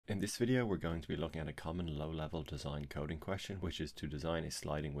In this video, we're going to be looking at a common low-level design coding question, which is to design a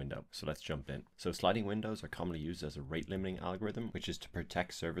sliding window. So let's jump in. So sliding windows are commonly used as a rate limiting algorithm, which is to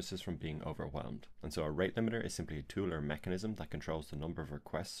protect services from being overwhelmed. And so a rate limiter is simply a tool or mechanism that controls the number of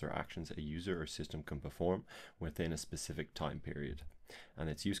requests or actions a user or system can perform within a specific time period. And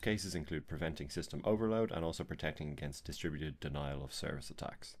its use cases include preventing system overload and also protecting against distributed denial of service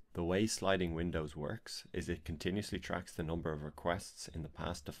attacks. The way sliding windows works is it continuously tracks the number of requests in the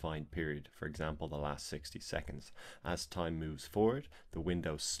past defined period, for example the last 60 seconds. As time moves forward, the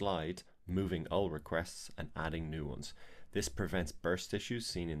windows slide, moving old requests and adding new ones. This prevents burst issues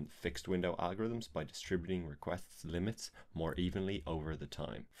seen in fixed window algorithms by distributing requests limits more evenly over the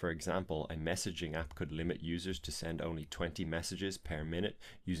time. For example, a messaging app could limit users to send only 20 messages per minute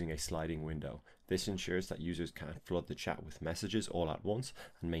using a sliding window. This ensures that users can't flood the chat with messages all at once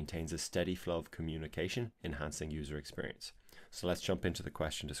and maintains a steady flow of communication, enhancing user experience. So let's jump into the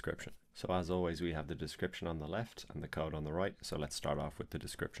question description. So as always, we have the description on the left and the code on the right. So let's start off with the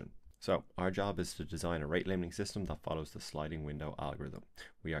description. So our job is to design a rate limiting system that follows the sliding window algorithm.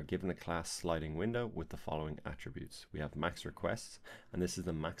 We are given a class sliding window with the following attributes. We have max requests, and this is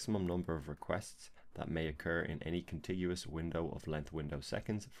the maximum number of requests that may occur in any contiguous window of length window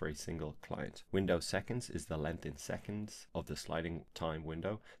seconds for a single client. Window seconds is the length in seconds of the sliding time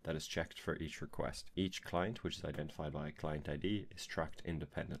window that is checked for each request. Each client, which is identified by a client ID, is tracked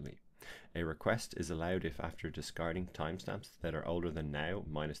independently. A request is allowed if, after discarding timestamps that are older than now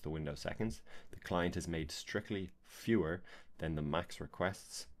minus the window seconds, the client has made strictly fewer than the max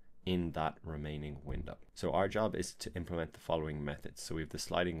requests in that remaining window. So our job is to implement the following methods. So we have the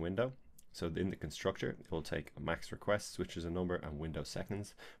sliding window. So in the constructor, it will take max requests, which is a number, and window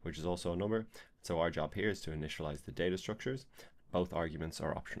seconds, which is also a number. So our job here is to initialize the data structures. Both arguments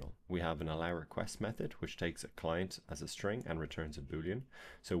are optional. We have an allow request method, which takes a client as a string and returns a boolean.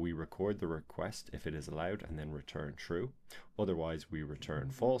 So we record the request if it is allowed and then return true. Otherwise, we return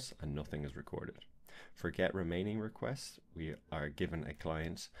false and nothing is recorded. For get remaining requests, we are given a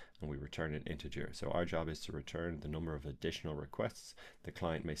client and we return an integer. So our job is to return the number of additional requests the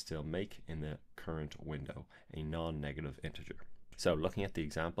client may still make in the current window, a non-negative integer. So looking at the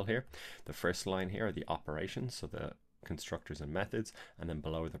example here, the first line here are the operations, so the constructors and methods, and then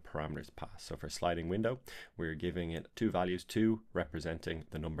below the parameters passed. So for sliding window, we're giving it two values, 2 representing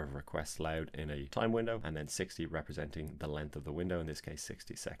the number of requests allowed in a time window, and then 60 representing the length of the window, in this case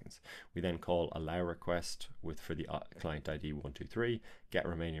 60 seconds. We then call allow request for the client ID 123, get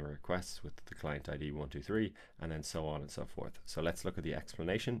remaining requests with the client ID 123, and then so on and so forth. So let's look at the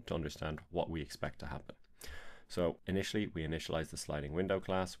explanation to understand what we expect to happen. So initially, we initialize the sliding window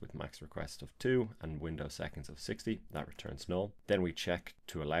class with max request of 2 and window seconds of 60. That returns null. Then we check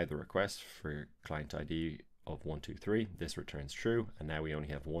to allow the request for client ID of 123. This returns true, and now we only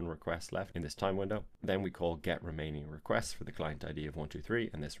have one request left in this time window. Then we call get remaining requests for the client ID of 123,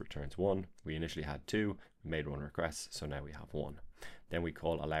 and this returns 1. We initially had 2, we made 1 request, so now we have 1. Then we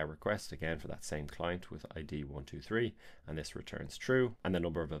call allow request again for that same client with ID 123, and this returns true, and the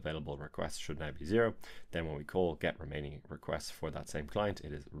number of available requests should now be 0. Then when we call get remaining requests for that same client,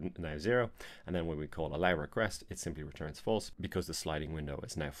 it is now 0. And then when we call allow request, it simply returns false because the sliding window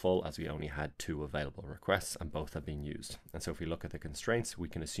is now full, as we only had 2 available requests and both have been used. And so if we look at the constraints, we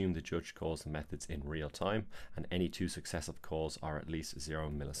can assume the judge calls the methods in real time, and any 2 successive calls are at least 0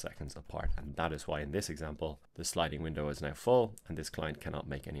 milliseconds apart. And that is why in this example, the sliding window is now full and this client cannot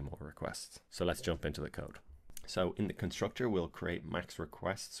make any more requests. So let's jump into the code. So in the constructor, we'll create max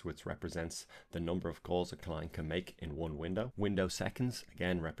requests, which represents the number of calls a client can make in one window. Window seconds,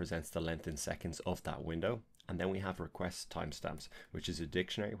 again, represents the length in seconds of that window. And then we have request timestamps, which is a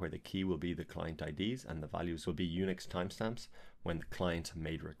dictionary where the key will be the client IDs and the values will be Unix timestamps when the client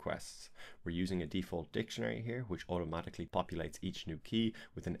made requests. We're using a default dictionary here, which automatically populates each new key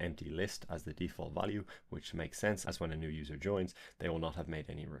with an empty list as the default value, which makes sense as when a new user joins, they will not have made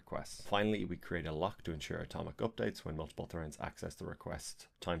any requests. Finally, we create a lock to ensure atomic updates when multiple threads access the request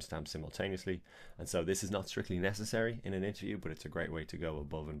timestamp simultaneously. And so this is not strictly necessary in an interview, but it's a great way to go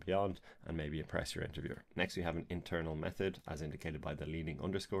above and beyond and maybe impress your interviewer. Next, we have an internal method as indicated by the leading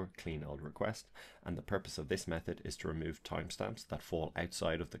underscore clean old request. And the purpose of this method is to remove timestamps that fall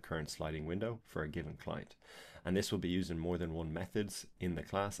outside of the current sliding window for a given client. And this will be used in more than one methods in the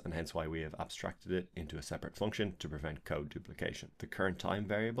class, and hence why we have abstracted it into a separate function to prevent code duplication. The current time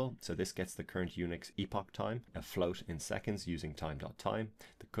variable, so this gets the current Unix epoch time, a float in seconds using time.time.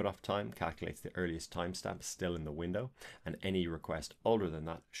 The cutoff time calculates the earliest timestamp still in the window, and any request older than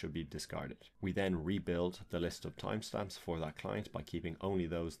that should be discarded. We then rebuild the list of timestamps for that client by keeping only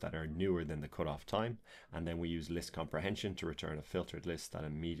those that are newer than the cutoff time, and then we use list comprehension to return a filtered list that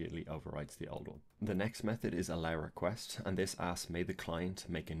immediately overwrites the old one. The next method is allow request, and this asks may the client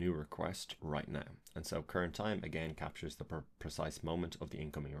make a new request right now. And so current time again captures the precise moment of the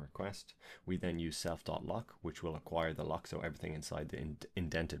incoming request. We then use self.lock, which will acquire the lock so everything inside the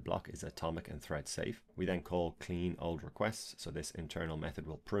indented block is atomic and thread safe. We then call clean old requests, so this internal method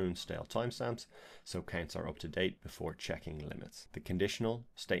will prune stale timestamps so counts are up to date before checking limits. The conditional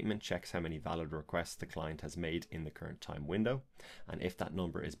statement checks how many valid requests the client has made in the current time window, and if that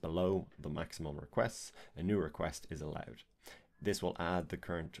number is below the maximum requests, a new request is allowed. This will add the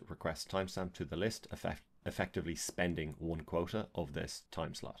current request timestamp to the list, effectively spending one quota of this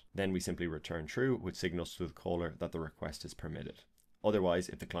time slot. Then we simply return true, which signals to the caller that the request is permitted. Otherwise,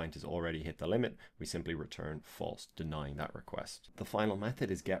 if the client has already hit the limit, we simply return false, denying that request. The final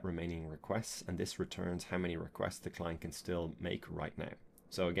method is get remaining requests, and this returns how many requests the client can still make right now.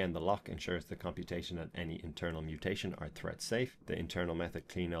 So again, the lock ensures the computation and any internal mutation are thread safe. The internal method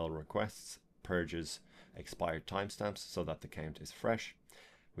clean all requests purges expired timestamps so that the count is fresh.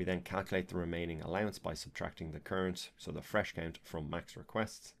 We then calculate the remaining allowance by subtracting the current, so the fresh count, from max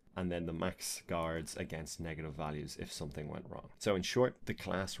requests, and then the max guards against negative values if something went wrong. So in short, the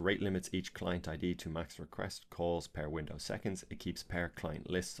class rate limits each client ID to max request calls per window seconds. It keeps per client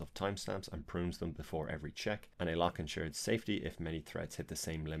lists of timestamps and prunes them before every check, and a lock ensures safety if many threads hit the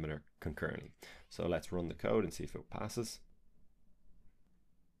same limiter concurrently. So let's run the code and see if it passes.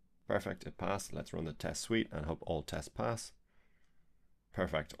 Perfect, it passed. Let's run the test suite and hope all tests pass.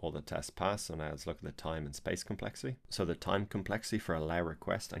 Perfect, all the tests pass. So now let's look at the time and space complexity. So the time complexity for allow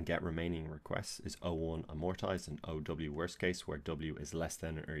request and get remaining requests is O1 amortized and OW worst case, where W is less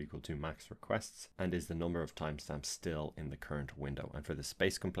than or equal to max requests and is the number of timestamps still in the current window. And for the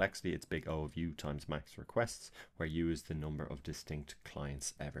space complexity, it's big O of U times max requests, where U is the number of distinct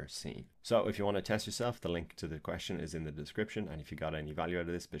clients ever seen. So if you want to test yourself, the link to the question is in the description. And if you got any value out of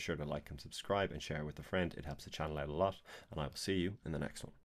this, be sure to like and subscribe and share with a friend. It helps the channel out a lot. And I will see you in the next one.